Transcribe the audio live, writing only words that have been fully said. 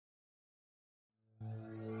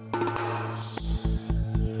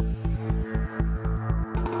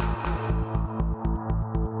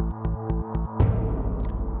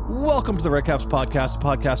Welcome to the Red Caps Podcast, a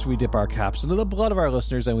podcast where we dip our caps into the blood of our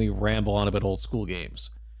listeners and we ramble on about old school games.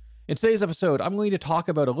 In today's episode, I'm going to talk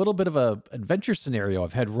about a little bit of an adventure scenario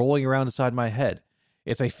I've had rolling around inside my head.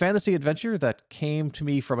 It's a fantasy adventure that came to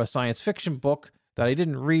me from a science fiction book that I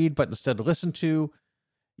didn't read, but instead listened to.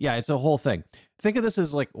 Yeah, it's a whole thing. Think of this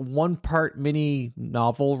as like one part mini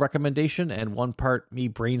novel recommendation and one part me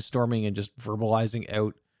brainstorming and just verbalizing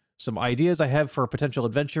out some ideas I have for a potential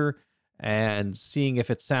adventure and seeing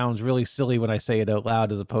if it sounds really silly when I say it out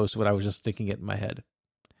loud as opposed to when I was just thinking it in my head.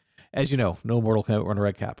 As you know, no mortal can outrun a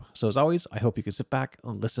red cap. So as always, I hope you can sit back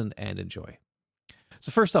and listen and enjoy.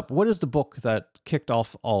 So first up, what is the book that kicked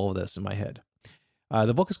off all of this in my head?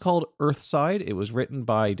 The book is called Earthside. It was written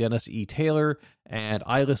by Dennis E. Taylor, and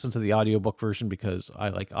I listened to the audiobook version because I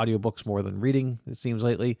like audiobooks more than reading, it seems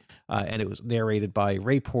lately. And it was narrated by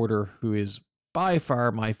Ray Porter, who is by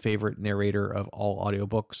far my favorite narrator of all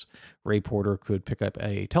audiobooks. Ray Porter could pick up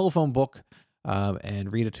a telephone book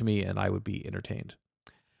and read it to me, and I would be entertained.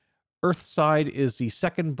 Earthside is the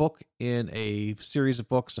second book in a series of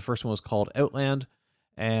books. The first one was called Outland.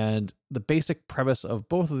 And the basic premise of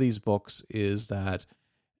both of these books is that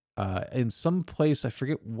in some place, I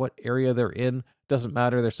forget what area they're in, doesn't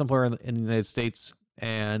matter, they're somewhere in the United States,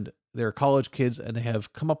 and they're college kids, and they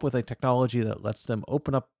have come up with a technology that lets them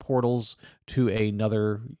open up portals to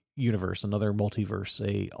another universe, another multiverse,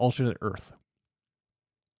 a alternate Earth.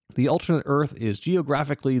 The alternate Earth is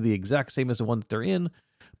geographically the exact same as the one that they're in,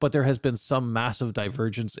 but there has been some massive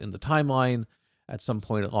divergence in the timeline at some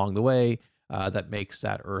point along the way that makes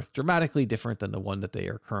that Earth dramatically different than the one that they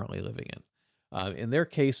are currently living in. In their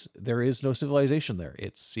case, there is no civilization there.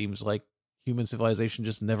 It seems like human civilization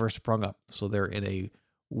just never sprung up. So they're in a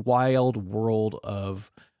wild world of,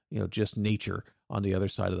 just nature on the other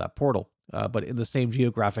side of that portal, but in the same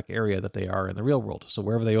geographic area that they are in the real world. So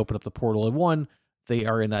wherever they open up the portal in one, they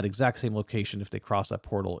are in that exact same location if they cross that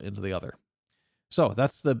portal into the other. So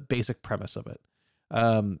that's the basic premise of it.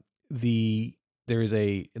 There is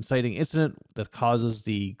a inciting incident that causes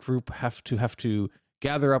the group have to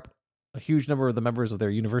gather up a huge number of the members of their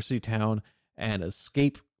university town and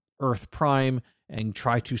escape Earth Prime and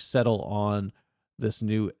try to settle on this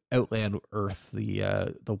new Outland Earth,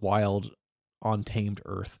 the wild, untamed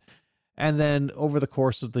Earth. And then over the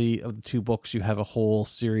course of the two books, you have a whole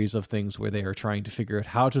series of things where they are trying to figure out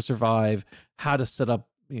how to survive, how to set up,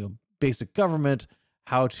 basic government,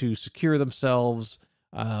 how to secure themselves.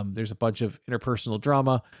 There's a bunch of interpersonal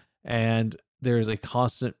drama, and there's a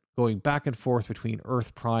constant going back and forth between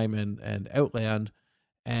Earth Prime and Outland,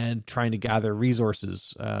 and trying to gather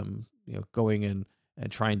resources, going and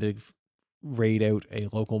trying to raid out a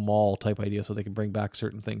local mall type idea so they can bring back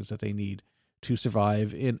certain things that they need to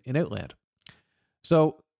survive in Outland.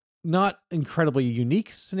 So not incredibly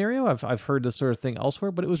unique scenario. I've heard this sort of thing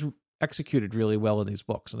elsewhere, but it was executed really well in these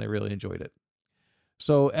books, and I really enjoyed it.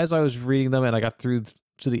 So as I was reading them and I got through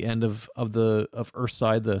to the end of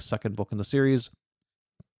Earthside, the second book in the series,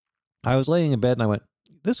 I was laying in bed and I went,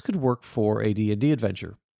 this could work for a D&D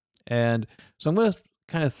adventure. And so I'm going to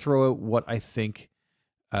kind of throw out what I think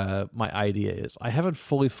my idea is. I haven't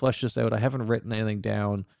fully fleshed this out. I haven't written anything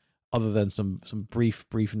down other than some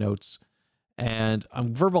brief notes. And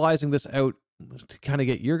I'm verbalizing this out to kind of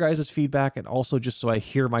get your guys' feedback, and also just so I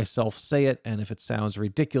hear myself say it. And if it sounds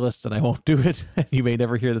ridiculous, then I won't do it. You may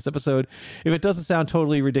never hear this episode. If it doesn't sound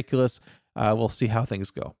totally ridiculous, we'll see how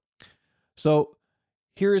things go. So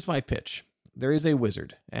here is my pitch. There is a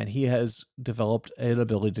wizard, and he has developed an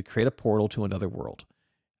ability to create a portal to another world.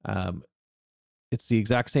 It's the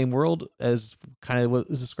exact same world as kind of what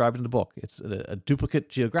is described in the book. It's a duplicate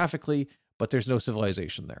geographically, but there's no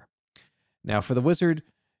civilization there. Now, for the wizard,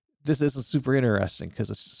 this isn't super interesting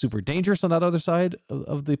because it's super dangerous on that other side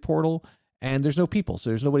of the portal, and there's no people, so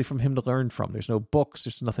there's nobody from him to learn from. There's no books,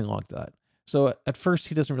 there's nothing like that. So at first,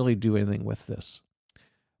 he doesn't really do anything with this.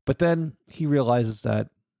 But then he realizes that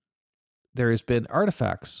there has been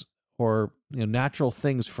artifacts or natural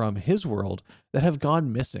things from his world that have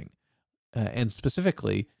gone missing. And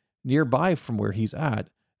specifically, nearby from where he's at,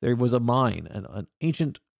 there was a mine, an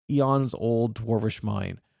ancient eons old dwarvish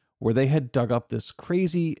mine, where they had dug up this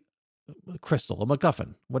crazy crystal, a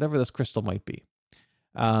MacGuffin, whatever this crystal might be.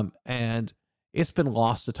 And it's been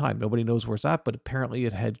lost to time. Nobody knows where it's at, but apparently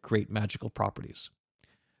it had great magical properties.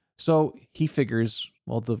 So he figures,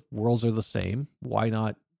 well, the worlds are the same. Why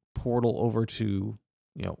not portal over to,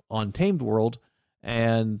 Untamed World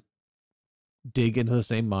and dig into the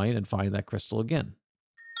same mine and find that crystal again?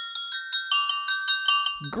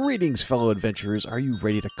 Greetings, fellow adventurers. Are you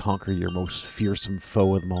ready to conquer your most fearsome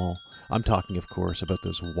foe of them all? I'm talking, of course, about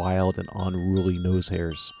those wild and unruly nose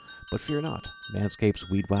hairs. But fear not, Manscaped's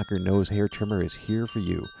Weed Whacker Nose Hair Trimmer is here for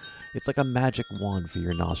you. It's like a magic wand for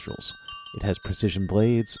your nostrils. It has precision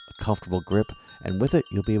blades, a comfortable grip, and with it,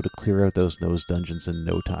 you'll be able to clear out those nose dungeons in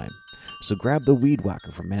no time. So grab the Weed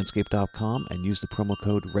Whacker from manscaped.com and use the promo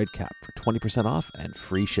code REDCAP for 20% off and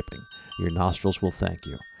free shipping. Your nostrils will thank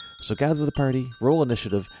you. So gather the party, roll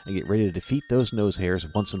initiative, and get ready to defeat those nose hairs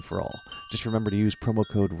once and for all. Just remember to use promo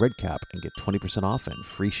code REDCAP and get 20% off and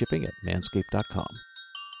free shipping at manscaped.com.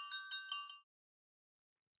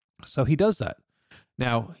 So he does that.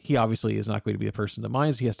 Now, he obviously is not going to be the person that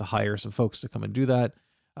mines. He has to hire some folks to come and do that.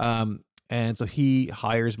 And so he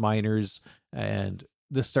hires miners, and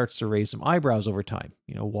this starts to raise some eyebrows over time.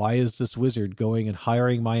 You know, why is this wizard going and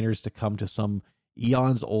hiring miners to come to some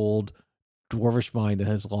eons old dwarvish mine that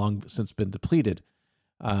has long since been depleted?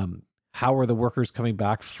 How are the workers coming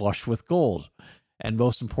back flush with gold? And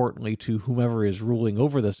most importantly, to whomever is ruling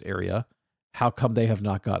over this area, how come they have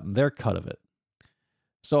not gotten their cut of it?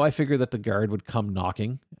 So I figured that the guard would come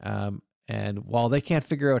knocking. And while they can't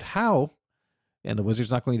figure out how, and the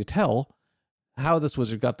wizard's not going to tell how this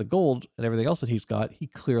wizard got the gold and everything else that he's got, he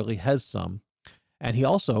clearly has some. And he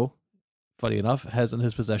also, funny enough, has in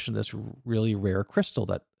his possession this really rare crystal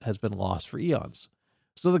that has been lost for eons.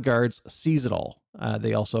 So the guards seize it all.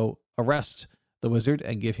 They also arrest the wizard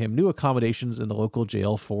and give him new accommodations in the local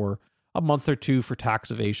jail for a month or two for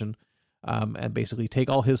tax evasion, and basically take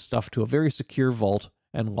all his stuff to a very secure vault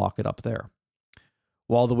and lock it up there.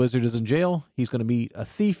 While the wizard is in jail, he's going to meet a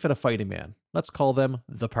thief and a fighting man. Let's call them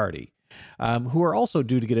the party, who are also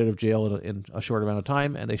due to get out of jail in a short amount of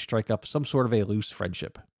time, and they strike up some sort of a loose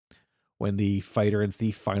friendship. When the fighter and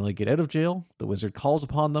thief finally get out of jail, the wizard calls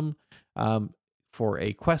upon them for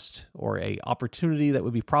a quest or a opportunity that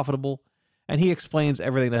would be profitable, and he explains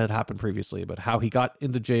everything that had happened previously about how he got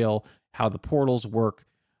into jail, how the portals work,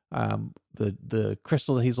 the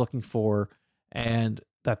crystal that he's looking for, and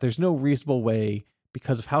that there's no reasonable way,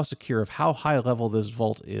 because of how secure, of how high level this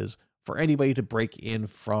vault is, for anybody to break in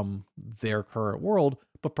from their current world,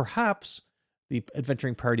 but perhaps the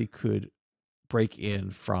adventuring party could break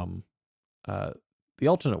in from the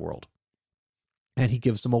alternate world. And he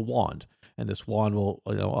gives them a wand, and this wand will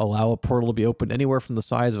allow a portal to be opened anywhere from the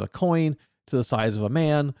size of a coin to the size of a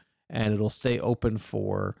man, and it'll stay open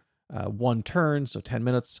for 1 turn, so 10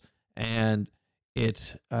 minutes, and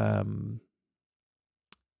it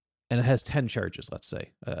has 10 charges, let's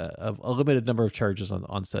say, of a limited number of charges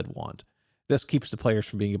on said wand. This keeps the players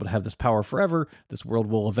from being able to have this power forever. This world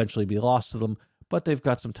will eventually be lost to them, but they've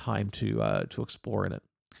got some time to explore in it.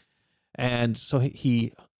 And so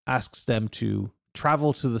he asks them to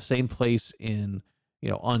travel to the same place in,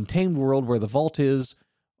 Untamed World where the vault is,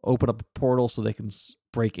 open up a portal so they can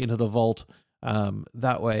break into the vault.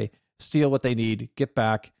 That way, steal what they need, get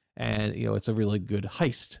back, and, it's a really good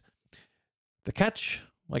heist. The catch,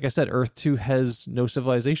 like I said, Earth 2 has no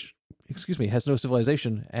civilization,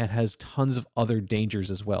 and has tons of other dangers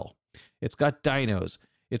as well. It's got dinos.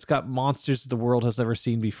 It's got monsters the world has never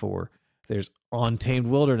seen before. There's untamed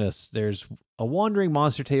wilderness. There's a wandering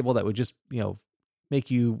monster table that would just, make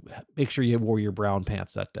sure you wore your brown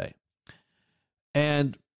pants that day.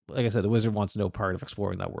 And like I said, the wizard wants no part of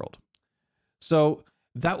exploring that world. So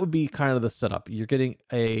that would be kind of the setup. You're getting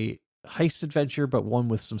a heist adventure, but one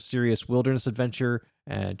with some serious wilderness adventure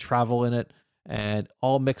and travel in it, and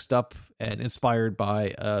all mixed up and inspired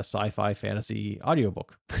by a sci-fi fantasy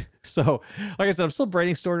audiobook. So, like I said, I'm still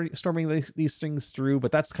brainstorming these things through,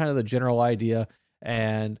 but that's kind of the general idea.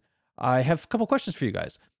 And I have a couple questions for you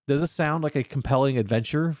guys. Does this sound like a compelling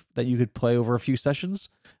adventure that you could play over a few sessions?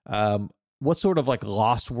 What sort of like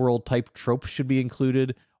Lost World type tropes should be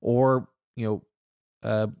included, or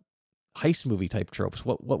heist movie type tropes?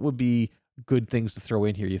 What would be good things to throw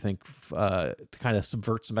in here, you think, to kind of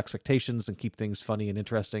subvert some expectations and keep things funny and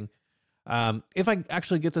interesting? If I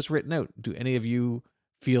actually get this written out, do any of you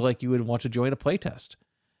feel like you would want to join a playtest?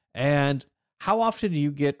 And how often do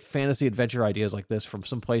you get fantasy adventure ideas like this from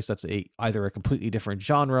some place that's either a completely different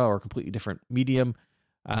genre or a completely different medium?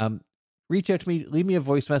 Reach out to me, leave me a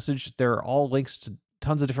voice message. There are all links to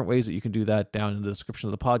tons of different ways that you can do that down in the description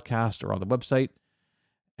of the podcast or on the website.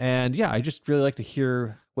 And yeah, I just really like to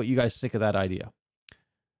hear what you guys think of that idea.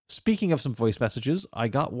 Speaking of some voice messages, I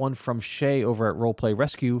got one from Shay over at Roleplay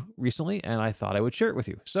Rescue recently, and I thought I would share it with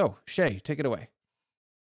you. So, Shay, take it away.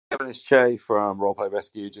 It's Shay from Roleplay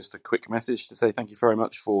Rescue. Just a quick message to say thank you very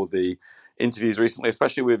much for the interviews recently,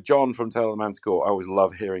 especially with John from Tale of the Manticore. I always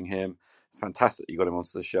love hearing him. It's fantastic you got him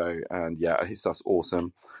onto the show, and yeah, his stuff's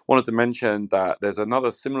awesome. Wanted to mention that there's another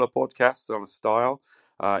similar podcast on a style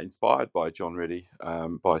inspired by John Riddy,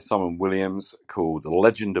 by Simon Williams, called The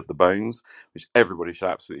Legend of the Bones, which everybody should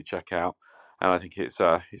absolutely check out. And I think it's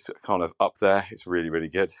kind of up there. It's really, really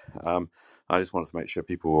good. I just wanted to make sure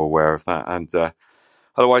people were aware of that. And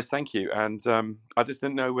otherwise, thank you. And I just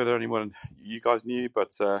didn't know whether anyone you guys knew,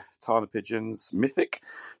 but Tana Pigeon's Mythic,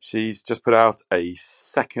 she's just put out a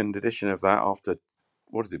second edition of that after,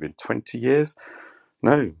 what has it been, 20 years?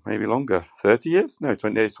 No, maybe longer. 30 years? No,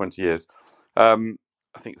 20 years.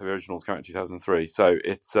 I think the original came out in 2003. So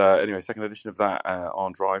it's, anyway, second edition of that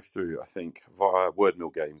on Drive-Thru, I think, via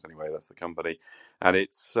Wordmill Games, anyway, that's the company. And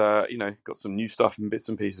it's, got some new stuff and bits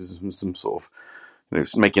and pieces and some sort of,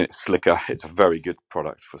 it's making it slicker. It's a very good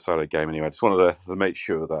product for solo game anyway. I just wanted to make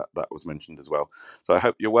sure that was mentioned as well. So I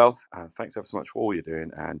hope you're well. Thanks ever so much for all you're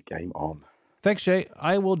doing, and game on. Thanks, Shay.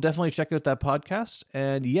 I will definitely check out that podcast.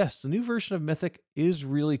 And yes, the new version of Mythic is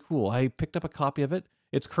really cool. I picked up a copy of it.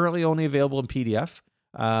 It's currently only available in PDF,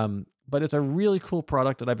 but it's a really cool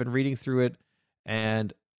product, and I've been reading through it.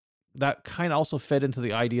 And that kind of also fed into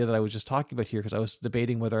the idea that I was just talking about here, because I was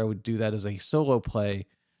debating whether I would do that as a solo play,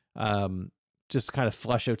 just to kind of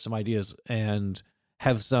flesh out some ideas and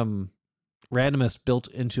have some randomness built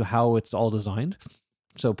into how it's all designed.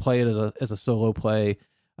 So play it as a solo play,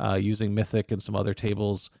 using Mythic and some other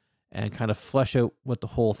tables, and kind of flesh out what the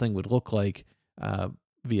whole thing would look like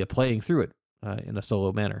via playing through it in a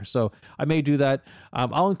solo manner. So I may do that.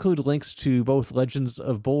 I'll include links to both the Legend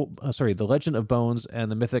of Bones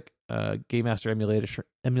and the Mythic Game Master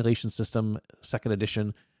emulation system, second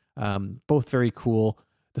edition. Both very cool.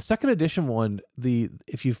 The second edition one,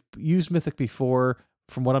 if you've used Mythic before,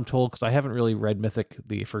 from what I'm told, because I haven't really read Mythic,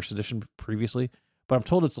 the first edition previously, but I'm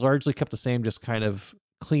told it's largely kept the same, just kind of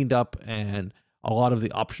cleaned up, and a lot of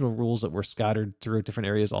the optional rules that were scattered through different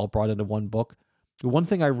areas all brought into one book. The one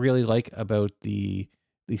thing I really like about the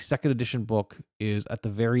second edition book is at the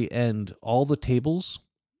very end, all the tables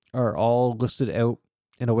are all listed out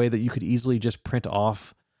in a way that you could easily just print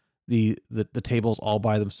off the tables all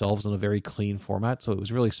by themselves in a very clean format. So it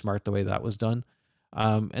was really smart the way that was done.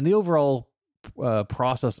 And the overall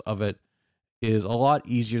process of it is a lot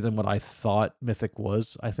easier than what I thought Mythic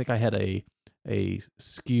was. I think I had a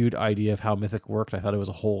skewed idea of how Mythic worked. I thought it was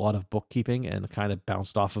a whole lot of bookkeeping and kind of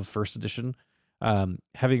bounced off of first edition.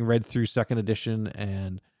 Having read through second edition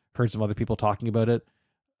and heard some other people talking about it,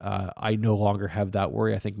 I no longer have that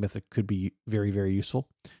worry. I think Mythic could be very, very useful.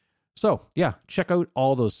 So yeah, check out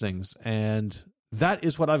all those things. And that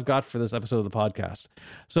is what I've got for this episode of the podcast.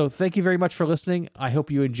 So thank you very much for listening. I hope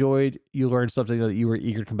you enjoyed, you learned something that you were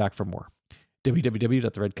eager to come back for more.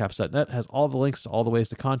 www.theredcaps.net has all the links to all the ways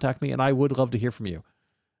to contact me, and I would love to hear from you.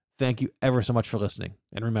 Thank you ever so much for listening.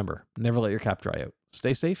 And remember, never let your cap dry out.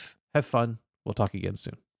 Stay safe, have fun. We'll talk again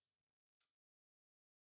soon.